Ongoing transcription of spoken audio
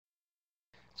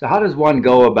So how does one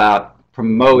go about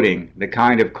promoting the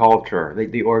kind of culture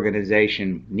that the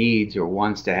organization needs or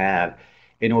wants to have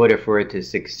in order for it to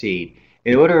succeed?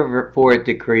 In order for it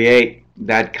to create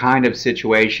that kind of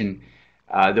situation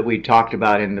that we talked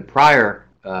about in the prior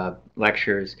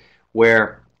lectures,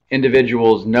 where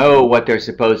individuals know what they're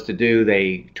supposed to do,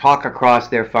 they talk across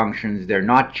their functions, they're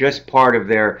not just part of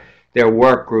their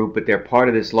work group, but they're part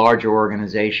of this larger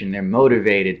organization. They're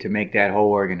motivated to make that whole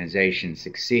organization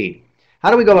succeed. How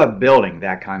do we go about building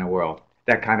that kind of world,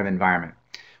 that kind of environment?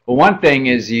 Well, one thing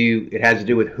is it has to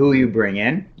do with who you bring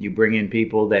in. You bring in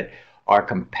people that are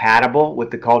compatible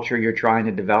with the culture you're trying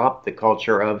to develop, the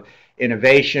culture of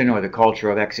innovation or the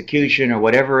culture of execution or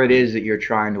whatever it is that you're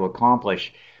trying to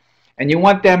accomplish. And you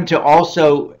want them to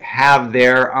also have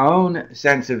their own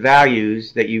sense of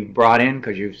values that you've brought in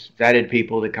because you've vetted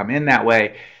people to come in that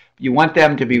way. You want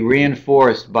them to be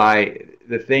reinforced by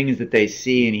the things that they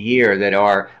see and hear that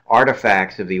are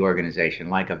artifacts of the organization,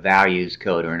 like a values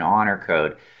code or an honor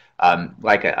code,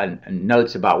 like a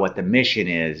notes about what the mission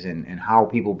is and how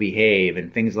people behave,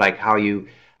 and things like how you,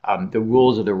 the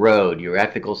rules of the road, your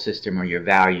ethical system or your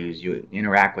values, you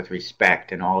interact with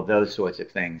respect and all of those sorts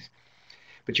of things.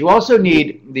 But you also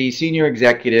need the senior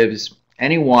executives,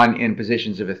 anyone in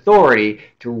positions of authority,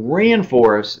 to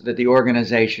reinforce that the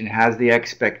organization has the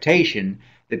expectation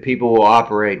that people will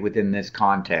operate within this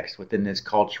context, within this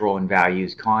cultural and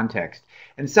values context.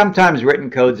 And sometimes written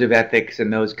codes of ethics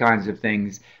and those kinds of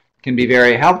things can be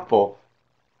very helpful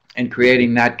in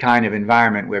creating that kind of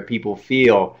environment where people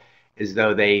feel as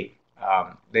though they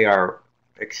are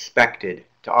expected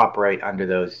to operate under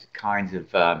those kinds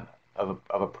of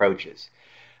approaches.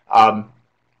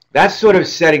 That's sort of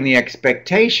setting the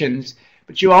expectations,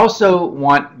 but you also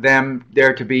want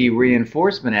there to be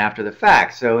reinforcement after the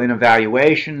fact. So in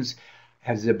evaluations,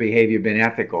 has the behavior been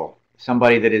ethical?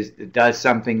 Somebody that does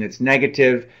something that's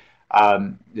negative,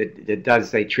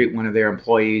 they treat one of their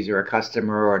employees or a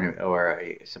customer or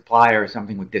a supplier or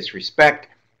something with disrespect,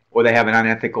 or they have an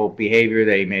unethical behavior.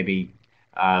 They maybe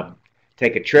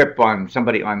take a trip on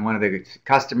one of the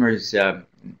customers'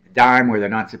 dime where they're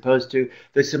not supposed to.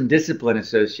 There's some discipline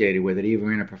associated with it,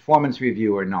 either in a performance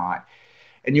review or not.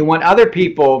 And you want other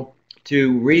people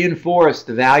to reinforce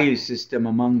the value system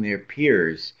among their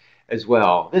peers as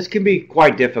well. This can be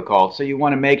quite difficult, so you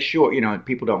want to make sure,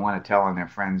 people don't want to tell on their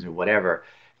friends or whatever.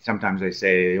 Sometimes they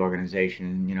say the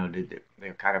organization,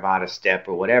 they're kind of out of step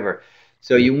or whatever.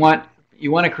 So you want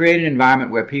to create an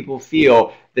environment where people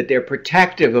feel that they're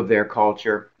protective of their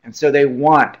culture, and so they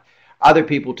want other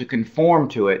people to conform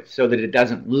to it so that it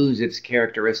doesn't lose its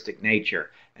characteristic nature.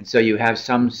 And so you have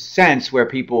some sense where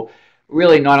people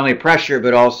really not only pressure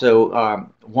but also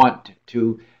want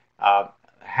to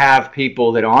have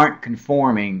people that aren't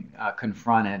conforming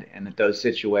confronted, and that those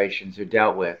situations are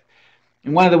dealt with.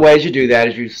 And one of the ways you do that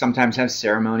is you sometimes have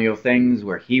ceremonial things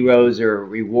where heroes are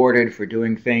rewarded for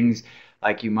doing things,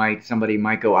 like somebody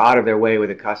might go out of their way with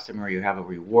a customer, you have a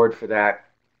reward for that.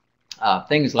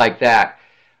 Things like that.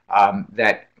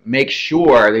 That makes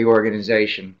sure the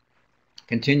organization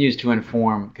continues to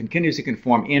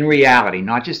conform in reality,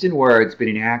 not just in words, but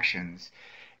in actions,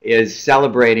 is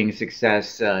celebrating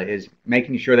success, is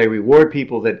making sure they reward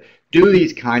people that do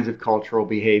these kinds of cultural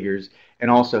behaviors,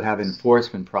 and also have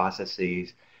enforcement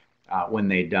processes when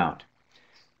they don't.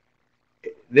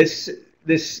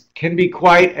 This can be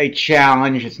quite a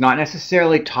challenge. It's not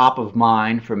necessarily top of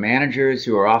mind for managers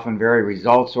who are often very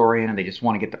results oriented. They just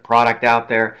want to get the product out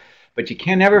there. But you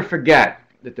can never forget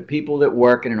that the people that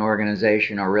work in an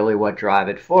organization are really what drive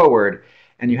it forward.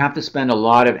 And you have to spend a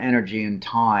lot of energy and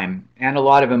time and a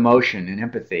lot of emotion and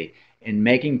empathy in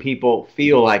making people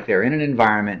feel like they're in an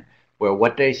environment where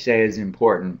what they say is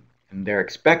important. And they're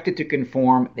expected to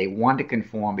conform. They want to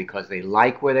conform because they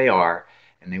like where they are,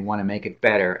 and they want to make it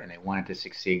better, and they want it to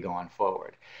succeed going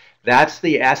forward. That's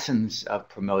the essence of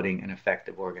promoting an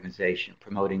effective organization,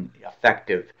 promoting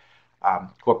effective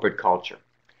corporate culture.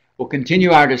 We'll continue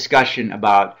our discussion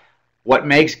about what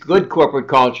makes good corporate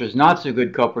cultures, not so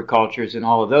good corporate cultures, and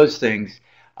all of those things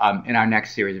in our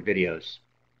next series of videos.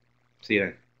 See you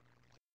then.